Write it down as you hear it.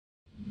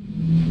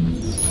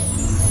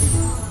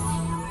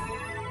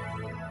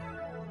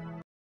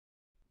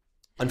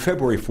On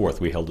February 4th,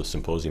 we held a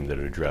symposium that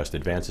addressed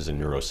advances in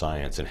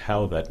neuroscience and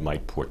how that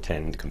might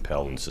portend,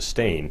 compel, and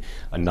sustain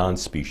a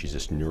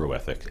non-speciesist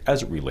neuroethic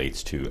as it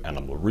relates to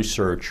animal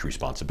research,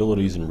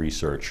 responsibilities in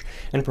research,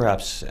 and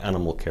perhaps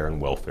animal care and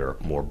welfare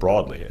more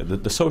broadly,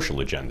 the social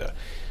agenda.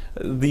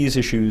 These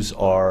issues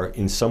are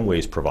in some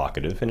ways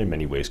provocative and in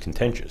many ways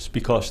contentious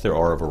because there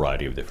are a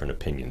variety of different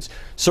opinions,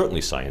 certainly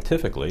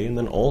scientifically and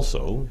then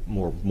also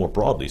more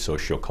broadly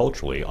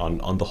socioculturally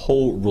on the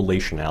whole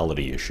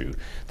relationality issue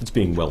that's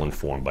being well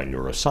informed by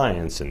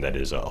neuroscience and that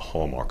is a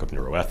hallmark of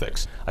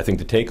neuroethics. I think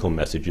the take-home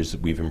message is that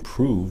we've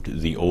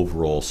improved the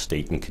overall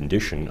state and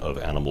condition of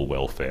animal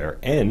welfare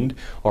and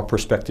our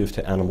perspective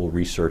to animal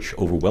research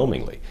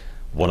overwhelmingly.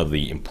 One of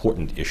the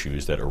important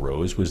issues that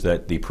arose was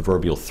that the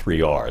proverbial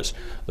 3 R's,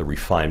 the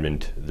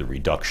refinement, the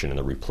reduction, and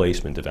the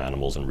replacement of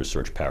animals in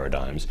research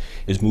paradigms,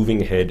 is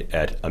moving ahead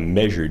at a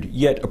measured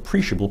yet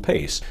appreciable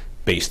pace,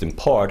 based in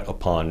part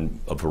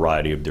upon a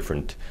variety of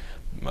different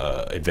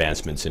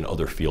advancements in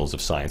other fields of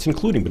science,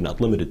 including but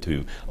not limited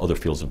to other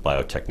fields of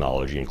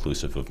biotechnology,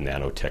 inclusive of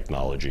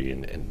nanotechnology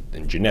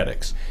and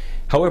genetics.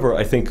 However,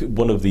 I think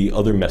one of the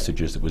other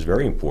messages that was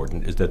very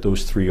important is that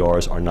those 3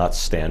 R's are not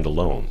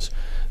standalones,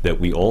 that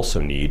we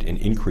also need an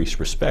increased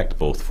respect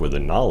both for the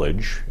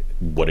knowledge,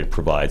 what it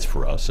provides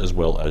for us, as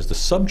well as the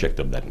subject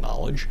of that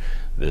knowledge,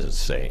 this is,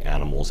 say,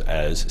 animals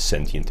as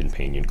sentient and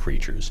painient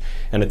creatures.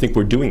 And I think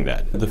we're doing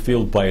that. The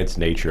field by its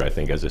nature, I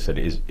think, as I said,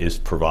 is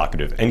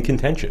provocative and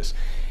contentious.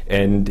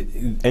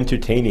 And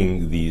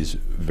entertaining these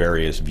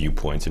various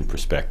viewpoints and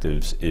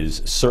perspectives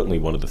is certainly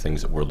one of the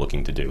things that we're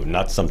looking to do,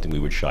 not something we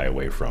would shy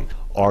away from.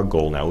 Our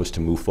goal now is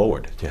to move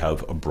forward, to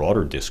have a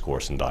broader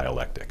discourse and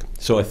dialectic.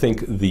 So I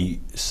think the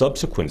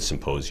subsequent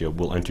symposia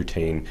will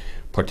entertain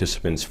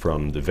participants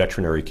from the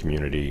veterinary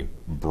community,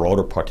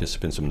 broader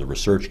participants from the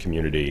research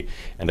community,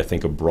 and I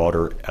think a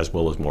broader as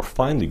well as more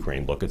finely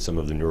grained look at some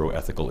of the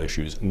neuroethical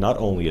issues, not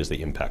only as they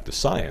impact the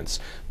science,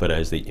 but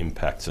as they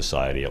impact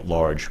society at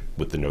large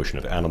with the notion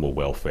of animal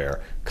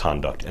welfare,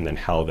 conduct, and then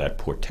how that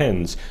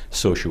portends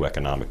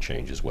socioeconomic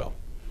change as well.